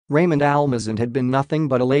Raymond Almazan had been nothing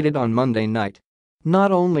but elated on Monday night.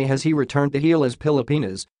 Not only has he returned to Gilas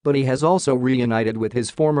Pilipinas, but he has also reunited with his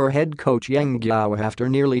former head coach Yeng Guiao after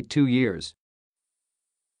nearly 2 years.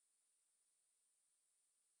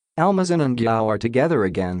 Almazan and Guiao are together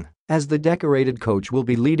again, as the decorated coach will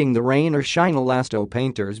be leading the Shine Elasto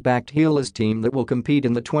Painters-backed Gilas team that will compete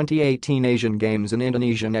in the 2018 Asian Games in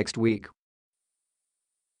Indonesia next week.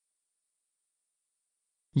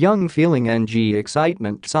 Young feeling ng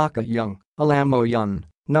excitement tsaka Yeng, alam mo yun,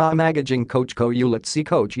 na magiging coach ko ulit si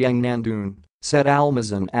Coach Yeng nandoon, said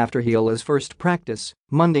Almazan after Gilas' first practice,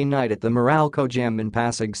 Monday night at the Meralco Gym in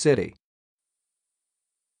Pasig City.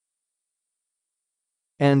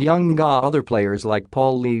 And Yeng Guiao other players like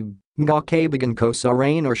Paul Lee, nga kaibigan ko sa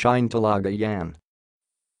rain or shine talaga yan.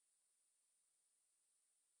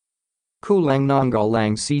 Kulang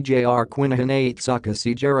lang CJR Quiñahan tsaka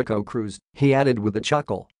si Jericho Cruz, he added with a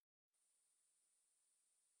chuckle.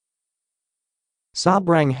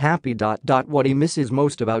 Sobrang happy. What he misses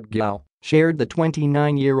most about Guiao, shared the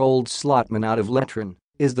 29-year-old slotman out of Letran,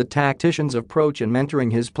 is the tactician's approach in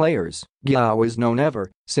mentoring his players. Guiao is known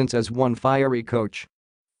ever since as one fiery coach.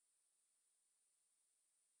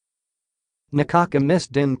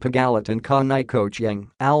 Nakakamiss din pagalitan ka ni Coach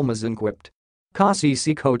Yeng, Almazan quipped. Kasi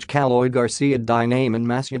si Coach Kaloy Garcia di naman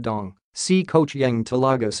masyadong, si Coach Yeng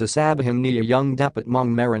talaga sasabihin niya yung dapat mong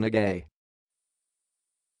marinagay.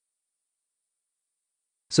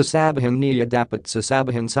 Sasabihin niya dapat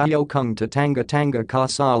sasabihin sa'yo kung tatanga-tanga ka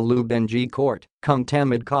sa loob ng court, kung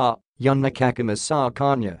tamad ka, yun nakakamiss sa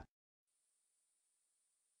kanya.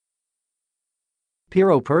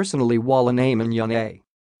 Pero personally wala naman yun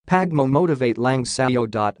pagmo-motivate lang sa'yo.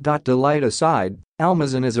 Delight aside,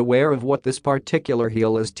 Almazan is aware of what this particular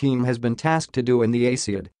Gilas team has been tasked to do in the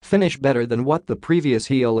ASEAN, finish better than what the previous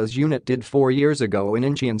Gilas unit did 4 years ago in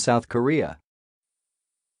Incheon, South Korea.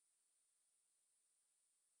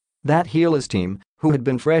 That Gilas team, who had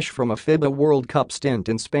been fresh from a FIBA World Cup stint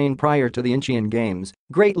in Spain prior to the Incheon Games,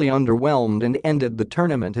 greatly underwhelmed and ended the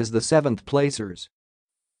tournament as the 7th placers.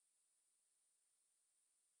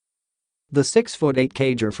 The 6'8"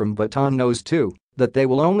 cager from Bataan knows too that they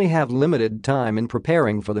will only have limited time in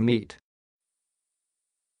preparing for the meet.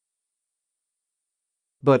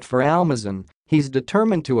 But for Almazan, he's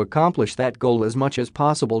determined to accomplish that goal as much as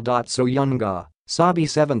possible. So Yeng Guiao, sabi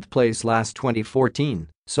 7th place last 2014,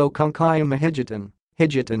 so kung kaya mahigitan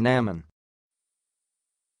naman.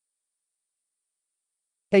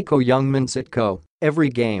 Ako yung minsit ko, every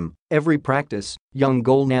game, every practice, yung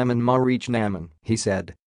goal naman ma-reach naman, he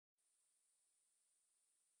said.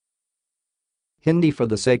 Hindi for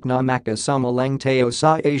the sake na makasama lang tayo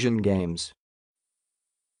sa Asian Games.